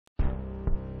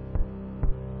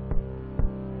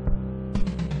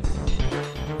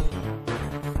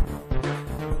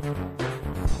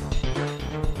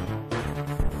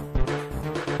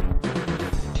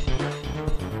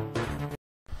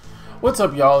What's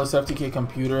up, y'all? It's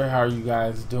FTKComputer. How are you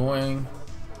guys doing?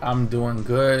 I'm doing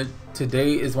good.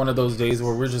 Today is one of those days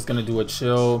where we're just gonna do a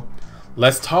chill,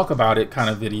 let's talk about it kind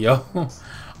of video.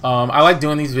 I like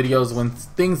doing these videos when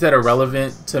things that are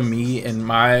relevant to me and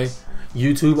my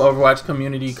YouTube Overwatch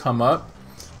community come up.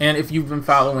 And if you've been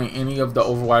following any of the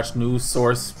Overwatch news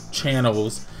source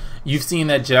channels, you've seen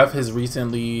that Jeff has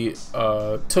recently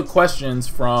took questions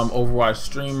from Overwatch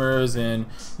streamers and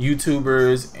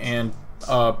YouTubers and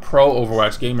pro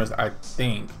Overwatch gamers, I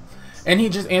think, and he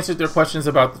just answered their questions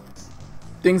about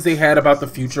things they had about the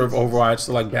future of Overwatch,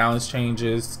 so like balance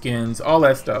changes, skins, all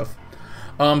that stuff.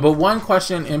 But one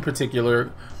question in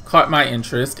particular caught my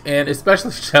interest, and especially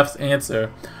Jeff's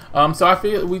answer. So I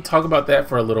figured we'd talk about that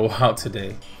for a little while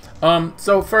today.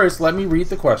 So first, let me read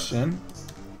the question.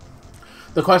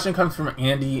 The question comes from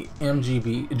Andy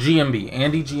GMB,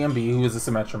 who is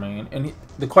a Symmetra main, and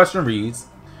the question reads: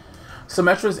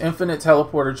 Symmetra's infinite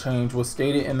teleporter change was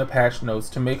stated in the patch notes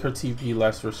to make her TP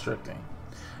less restricting.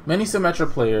 Many Symmetra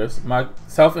players,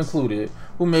 myself included,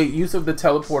 who made use of the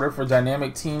teleporter for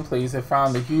dynamic team plays have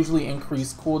found the hugely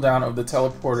increased cooldown of the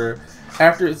teleporter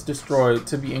after it's destroyed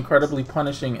to be incredibly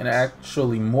punishing and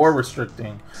actually more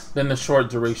restricting than the short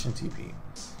duration TP.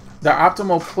 The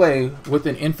optimal play with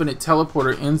an infinite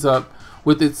teleporter ends up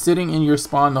with it sitting in your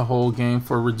spawn the whole game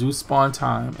for reduced spawn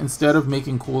time instead of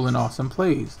making cool and awesome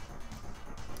plays.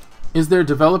 Is there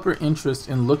developer interest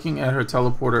in looking at her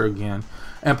teleporter again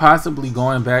and possibly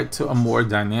going back to a more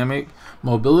dynamic,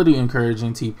 mobility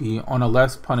encouraging TP on a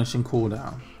less punishing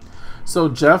cooldown? So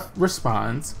Jeff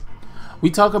responds, we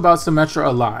talk about Symmetra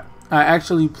a lot. I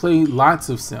actually play lots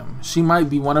of Sim. She might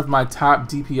be one of my top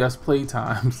DPS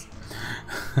playtimes.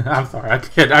 I'm sorry, I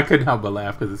couldn't help but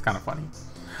laugh because it's kind of funny.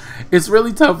 It's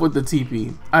really tough with the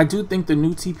TP. I do think the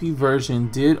new TP version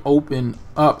did open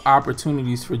up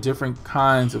opportunities for different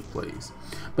kinds of plays,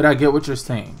 but I get what you're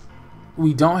saying.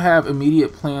 We don't have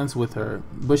immediate plans with her,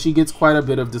 but she gets quite a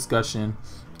bit of discussion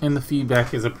and the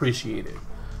feedback is appreciated.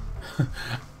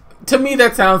 To me,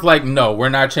 that sounds like, no, we're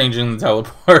not changing the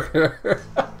teleporter.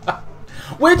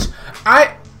 Which,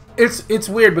 it's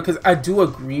weird because I do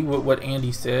agree with what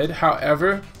Andy said.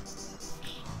 However,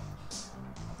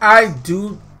 I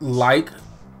do like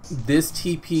this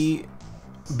TP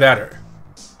better.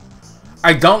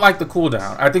 I don't like the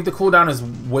cooldown. I think the cooldown is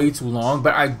way too long,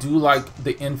 but I do like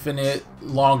the infinite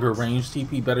longer range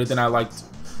TP better than I liked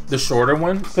the shorter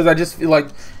one, because I just feel like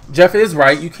Jeff is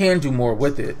right, you can do more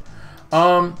with it.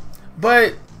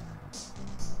 But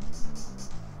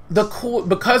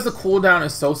because the cooldown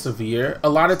is so severe, a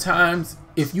lot of times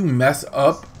if you mess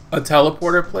up a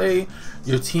teleporter play,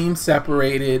 your team's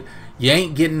separated, you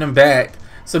ain't getting them back.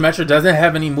 Symmetra doesn't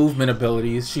have any movement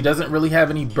abilities. She doesn't really have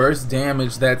any burst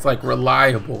damage that's like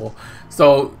reliable.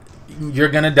 So you're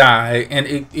gonna die, and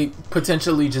it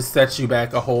potentially just sets you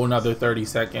back a whole nother 30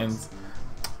 seconds.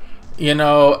 You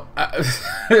know,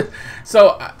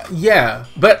 yeah.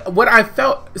 But what I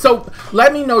felt, so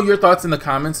let me know your thoughts in the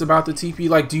comments about the TP.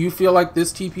 Like, do you feel like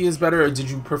this TP is better, or did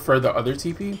you prefer the other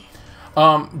TP?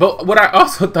 But what I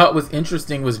also thought was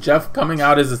interesting was Jeff coming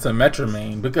out as a Symmetra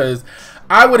main, because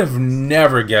I would have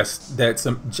never guessed that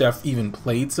Jeff even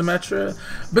played Symmetra,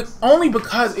 but only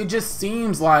because it just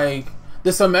seems like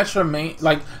the Symmetra main,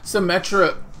 like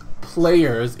Symmetra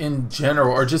players in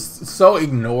general, are just so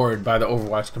ignored by the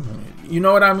Overwatch community. You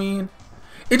know what I mean?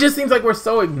 It just seems like we're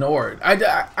so ignored.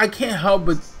 I can't help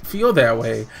but feel that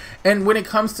way. And when it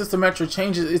comes to Symmetra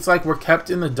changes, it's like we're kept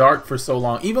in the dark for so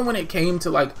long. Even when it came to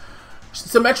like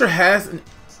Symmetra has,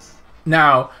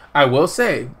 now I will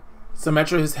say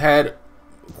Symmetra has had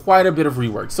quite a bit of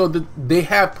rework, so they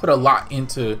have put a lot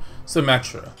into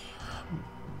Symmetra,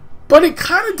 but it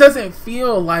kind of doesn't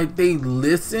feel like they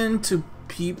listen to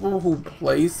people who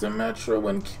play Symmetra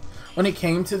when it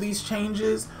came to these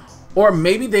changes. Or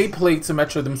maybe they played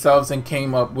Symmetra themselves and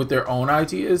came up with their own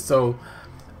ideas, so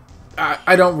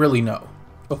I don't really know.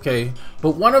 Okay,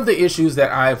 but one of the issues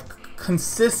that I've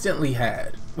consistently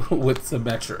had with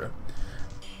Symmetra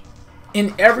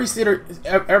in every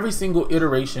single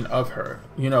iteration of her,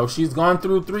 you know, she's gone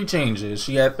through 3 changes.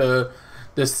 She had the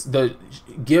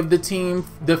give the team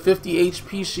the 50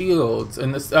 HP shields,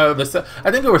 and I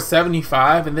think it was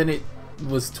 75, and then it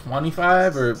was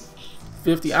 25 or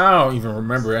 50. I don't even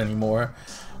remember anymore.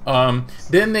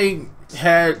 Then they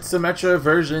had Symmetra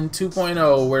version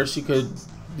 2.0 where she could,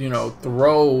 you know,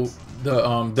 throw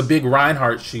the big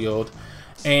Reinhardt shield,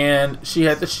 and she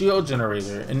had the shield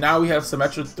generator. And now we have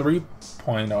Symmetra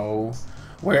 3.0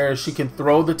 where she can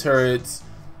throw the turrets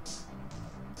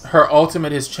her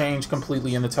ultimate has changed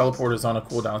completely and the teleporter's on a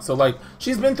cooldown. So like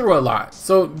she's been through a lot.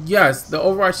 So yes, the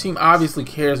Overwatch team obviously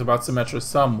cares about Symmetra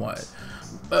somewhat.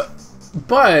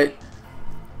 But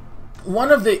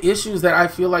one of the issues that I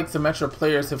feel like Symmetra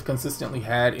players have consistently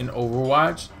had in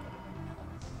Overwatch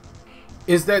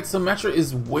is that Symmetra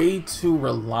is way too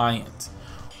reliant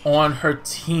on her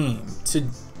team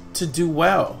to do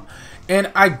well.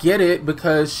 And I get it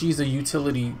because she's a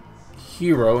utility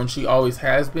hero and she always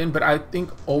has been, but I think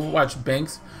Overwatch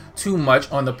banks too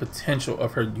much on the potential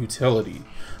of her utility,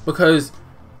 because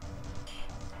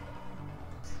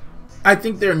I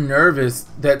think they're nervous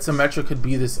that Symmetra could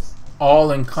be this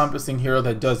all-encompassing hero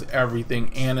that does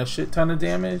everything and a shit ton of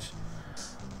damage.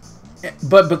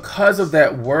 But because of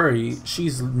that worry,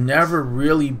 she's never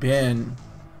really been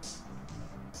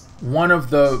one of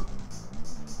the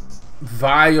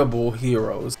viable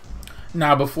heroes.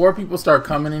 Now, before people start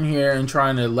coming in here and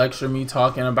trying to lecture me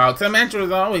talking about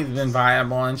Symmetra's always been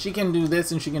viable and she can do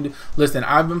this and she can do... Listen,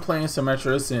 I've been playing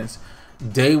Symmetra since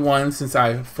day one, since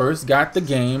I first got the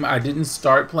game. I didn't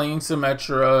start playing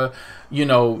Symmetra, you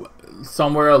know,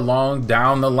 somewhere along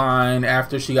down the line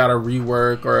after she got a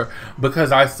rework, or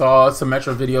because I saw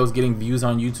Symmetra videos getting views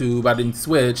on YouTube. I didn't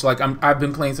switch. Like, I've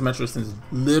been playing Symmetra since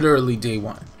literally day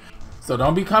one. So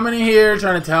don't be coming in here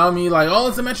trying to tell me like,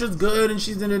 oh, Symmetra's good and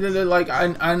she's like,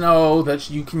 I know that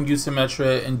you can use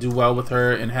Symmetra and do well with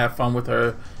her and have fun with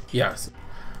her, yes.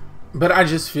 But I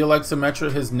just feel like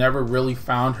Symmetra has never really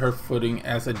found her footing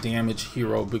as a damage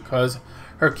hero because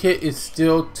her kit is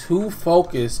still too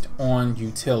focused on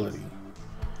utility.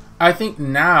 I think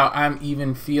now I'm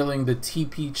even feeling the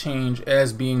TP change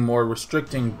as being more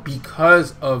restricting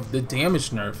because of the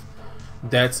damage nerf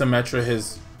that Symmetra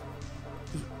has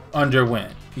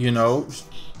underwent. You know,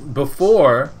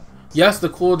 before, yes, the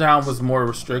cooldown was more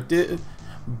restricted,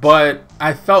 but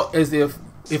I felt as if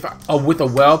with a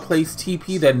well-placed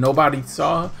TP that nobody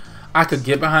saw, I could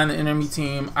get behind the enemy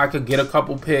team, I could get a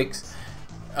couple picks,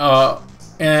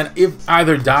 and if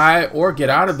either die or get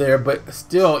out of there. But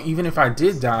still, even if I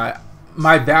did die,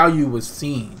 my value was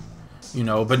seen, you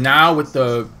know. But now with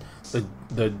the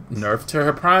nerf to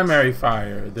her primary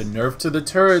fire, the nerf to the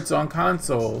turrets on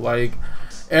console, like,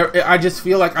 I just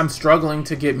feel like I'm struggling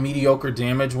to get mediocre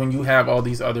damage when you have all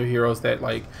these other heroes that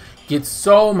like get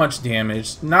so much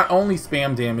damage, not only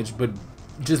spam damage, but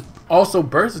just also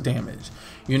burst damage.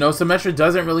 You know, Symmetra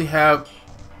doesn't really have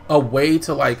a way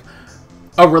to like,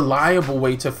 a reliable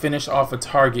way to finish off a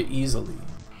target easily,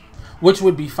 which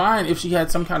would be fine if she had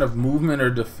some kind of movement or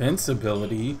defense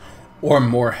ability or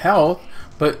more health,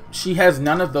 but she has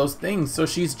none of those things, so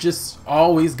she's just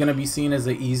always going to be seen as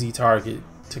an easy target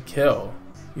to kill.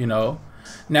 You know,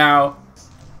 now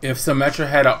if Symmetra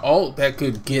had an ult that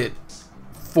could get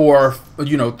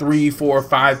 3, 4,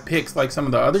 5 picks like some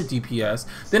of the other DPS,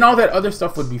 then all that other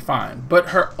stuff would be fine. But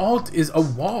her ult is a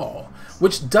wall,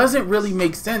 which doesn't really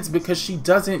make sense because she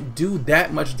doesn't do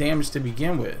that much damage to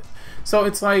begin with. So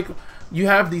it's like you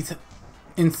have these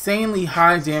insanely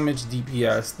high damage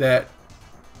DPS that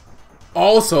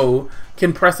also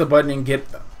can press a button and get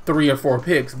 3 or 4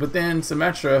 picks, but then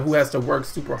Symmetra, who has to work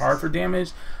super hard for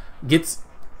damage, gets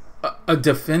a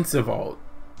defensive ult.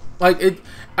 Like,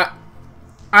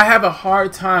 I have a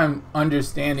hard time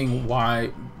understanding why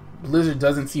Blizzard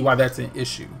doesn't see why that's an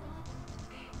issue.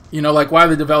 You know, like why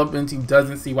the development team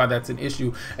doesn't see why that's an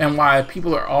issue, and why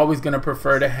people are always going to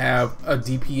prefer to have a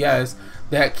DPS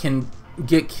that can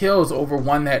get kills over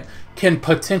one that can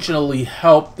potentially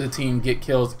help the team get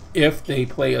kills if they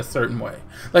play a certain way.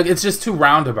 Like, it's just too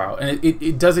roundabout, and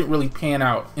it doesn't really pan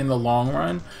out in the long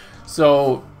run.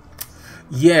 So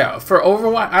yeah, for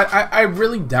Overwatch, I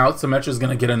really doubt Symmetra's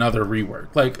gonna get another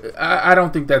rework. Like, I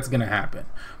don't think that's gonna happen.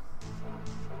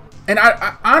 And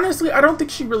I honestly, I don't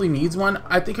think she really needs one.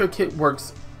 I think her kit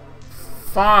works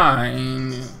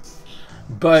fine,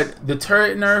 but the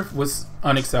turret nerf was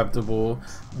unacceptable.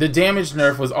 The damage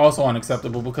nerf was also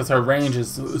unacceptable because her range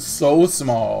is so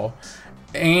small,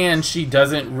 and she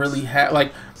doesn't really have,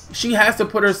 like, she has to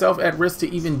put herself at risk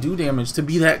to even do damage to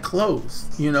be that close.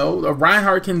 You know, a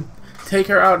Reinhardt can take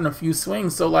her out in a few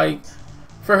swings, so like,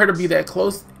 for her to be that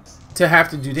close to have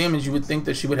to do damage, you would think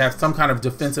that she would have some kind of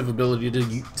defensive ability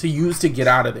to use to get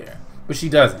out of there, but she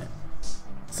doesn't.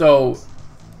 So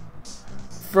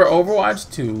for Overwatch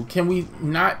 2, can we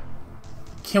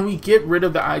get rid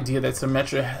of the idea that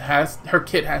Symmetra her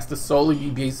kit has to solely be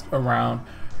based around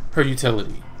her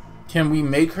utility? Can we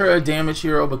make her a damage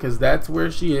hero because that's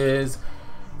where she is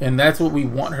and that's what we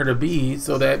want her to be,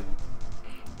 so that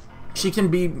she can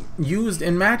be used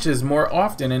in matches more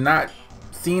often and not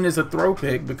seen as a throw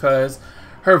pick because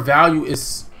her value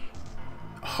is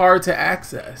hard to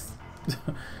access?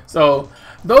 So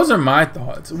those are my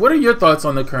thoughts. What are your thoughts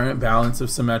on the current balance of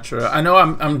Symmetra? I know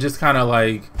I'm just kind of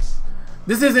like,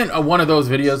 this isn't one of those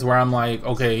videos where I'm like,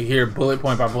 okay, here, bullet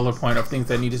point by bullet point of things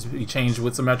that need to be changed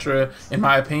with Symmetra, in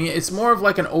my opinion. It's more of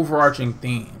like an overarching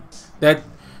theme that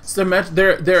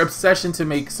Symmetra, their obsession to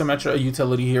make Symmetra a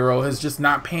utility hero has just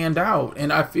not panned out.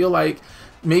 And I feel like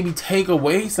maybe take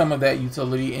away some of that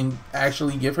utility and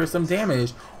actually give her some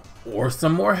damage or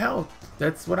some more health.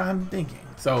 That's what I'm thinking.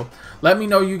 So let me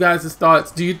know you guys'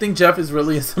 thoughts. Do you think Jeff is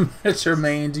really a Symmetra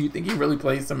main? Do you think he really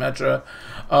plays Symmetra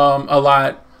a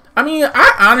lot? I mean,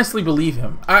 I honestly believe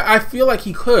him. I feel like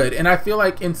he could, and I feel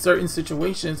like in certain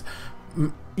situations,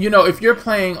 you know, if you're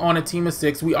playing on a team of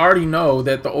 6, we already know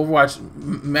that the Overwatch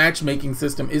matchmaking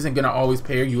system isn't going to always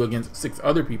pair you against 6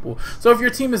 other people. So if your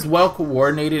team is well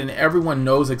coordinated and everyone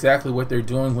knows exactly what they're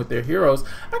doing with their heroes,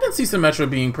 I can see Symmetra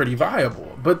being pretty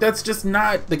viable. But that's just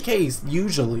not the case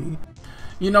usually.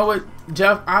 You know what,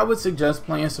 Jeff? I would suggest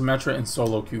playing Symmetra in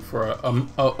solo queue for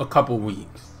a couple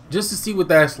weeks just to see what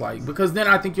that's like, because then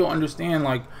I think you'll understand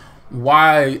like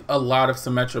why a lot of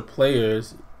Symmetra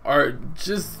players are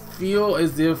just feel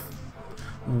as if,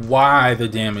 why the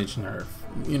damage nerf,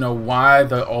 you know, why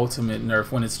the ultimate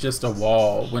nerf when it's just a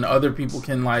wall, when other people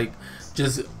can like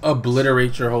just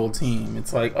obliterate your whole team.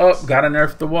 It's like, oh, gotta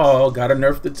nerf the wall, gotta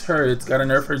nerf the turrets, gotta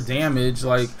nerf her damage,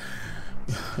 like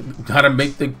gotta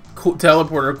make the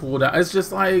teleporter cooldown. It's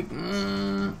just like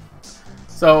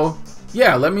so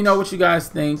yeah, let me know what you guys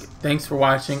think. Thanks for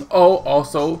watching. Oh,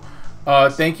 also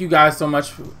thank you guys so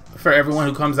much for everyone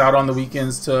who comes out on the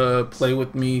weekends to play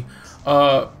with me.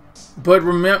 But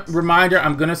reminder,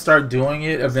 I'm gonna start doing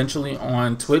it eventually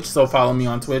on Twitch, so follow me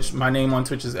on Twitch. My name on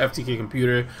Twitch is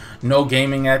FTKComputer, no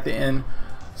gaming at the end.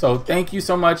 So thank you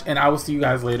so much, and I will see you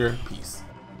guys later. Peace.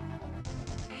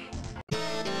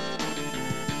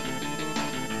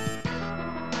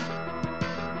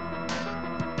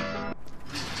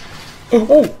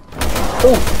 Oh!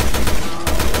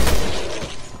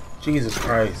 Jesus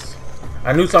Christ.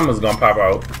 I knew something was gonna pop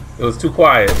out. It was too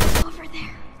quiet. Over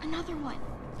there. Another one.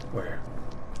 Where?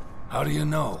 How do you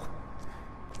know?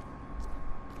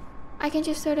 I can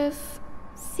just sort of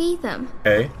see them.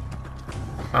 Okay.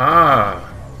 Ah.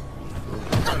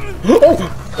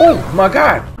 Oh! Oh my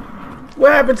God!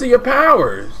 What happened to your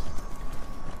powers?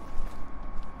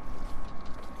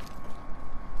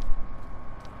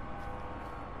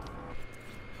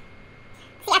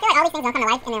 See, I feel like all these things don't come to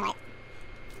life, and then what?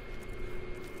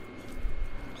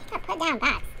 You gotta put down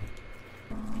box.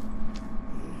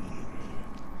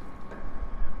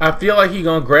 I feel like he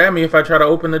gonna grab me if I try to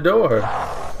open the door.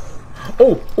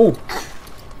 Oh! Oh!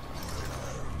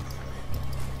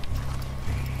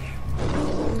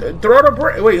 Throw the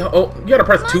break. Wait, oh, you gotta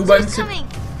press 2 buttons.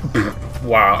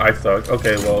 Wow, I suck.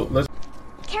 Okay, well, let's.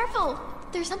 Careful!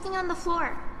 There's something on the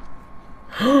floor.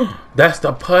 That's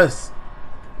the pus.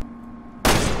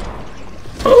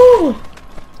 Oh!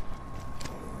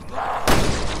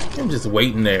 I'm just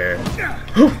waiting there.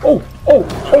 Oh! Oh!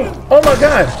 Oh! Oh my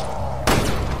God!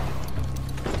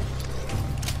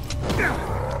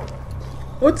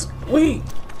 What's... Wait!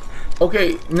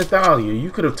 Okay, Natalia, you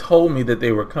could have told me that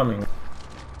they were coming.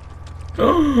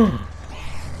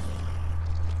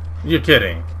 You're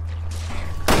kidding.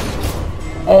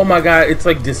 Oh my God, it's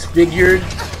like disfigured.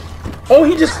 Oh,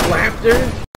 he just slapped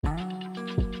her?